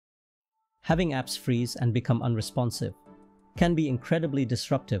Having apps freeze and become unresponsive can be incredibly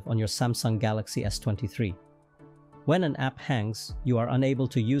disruptive on your Samsung Galaxy S23. When an app hangs, you are unable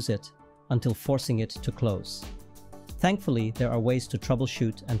to use it until forcing it to close. Thankfully, there are ways to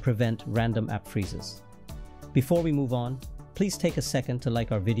troubleshoot and prevent random app freezes. Before we move on, please take a second to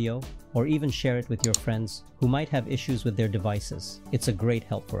like our video or even share it with your friends who might have issues with their devices. It's a great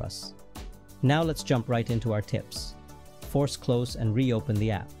help for us. Now let's jump right into our tips. Force close and reopen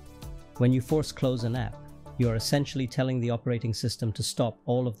the app. When you force close an app, you are essentially telling the operating system to stop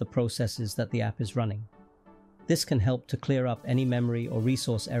all of the processes that the app is running. This can help to clear up any memory or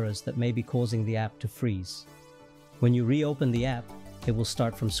resource errors that may be causing the app to freeze. When you reopen the app, it will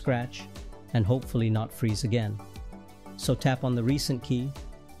start from scratch and hopefully not freeze again. So tap on the Recent key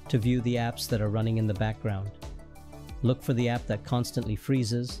to view the apps that are running in the background. Look for the app that constantly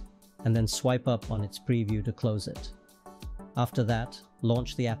freezes and then swipe up on its preview to close it. After that,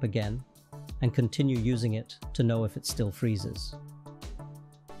 launch the app again and continue using it to know if it still freezes.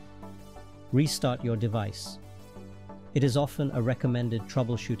 Restart your device. It is often a recommended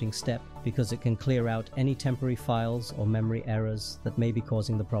troubleshooting step because it can clear out any temporary files or memory errors that may be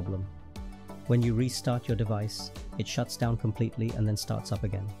causing the problem. When you restart your device, it shuts down completely and then starts up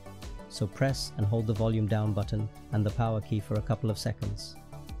again. So press and hold the volume down button and the power key for a couple of seconds.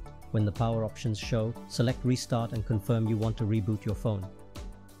 When the power options show, select Restart and confirm you want to reboot your phone.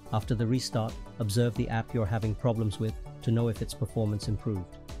 After the restart, observe the app you're having problems with to know if its performance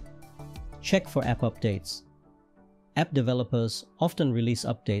improved. Check for app updates. App developers often release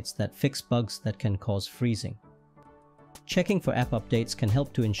updates that fix bugs that can cause freezing. Checking for app updates can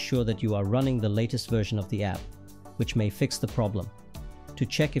help to ensure that you are running the latest version of the app, which may fix the problem. To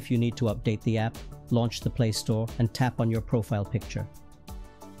check if you need to update the app, launch the Play Store and tap on your profile picture.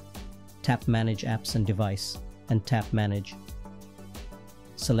 Tap Manage Apps and Device and tap Manage.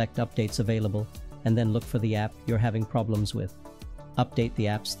 Select Updates Available and then look for the app you're having problems with. Update the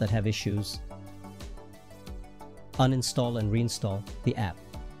apps that have issues. Uninstall and reinstall the app.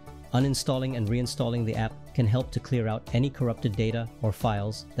 Uninstalling and reinstalling the app can help to clear out any corrupted data or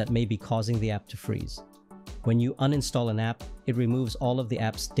files that may be causing the app to freeze. When you uninstall an app, it removes all of the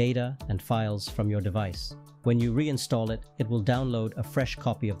app's data and files from your device. When you reinstall it, it will download a fresh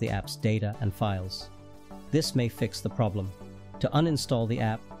copy of the app's data and files. This may fix the problem. To uninstall the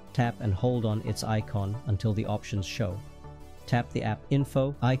app, tap and hold on its icon until the options show. Tap the app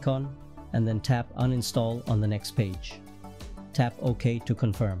info icon and then tap uninstall on the next page. Tap OK to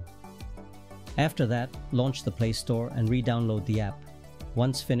confirm. After that, launch the Play Store and re-download the app.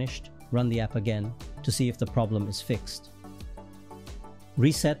 Once finished, run the app again to see if the problem is fixed.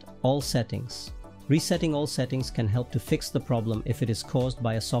 Reset all settings. Resetting all settings can help to fix the problem if it is caused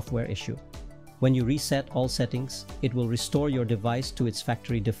by a software issue. When you reset all settings, it will restore your device to its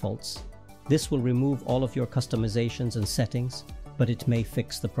factory defaults. This will remove all of your customizations and settings, but it may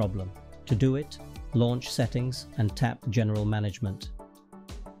fix the problem. To do it, launch Settings and tap General Management.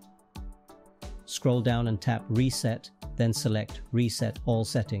 Scroll down and tap Reset, then select Reset All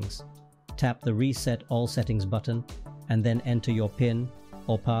Settings. Tap the Reset All Settings button and then enter your PIN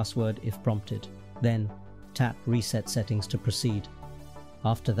or password if prompted. Then tap Reset Settings to proceed.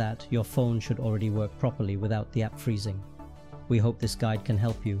 After that, your phone should already work properly without the app freezing. We hope this guide can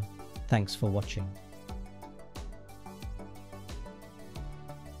help you. Thanks for watching.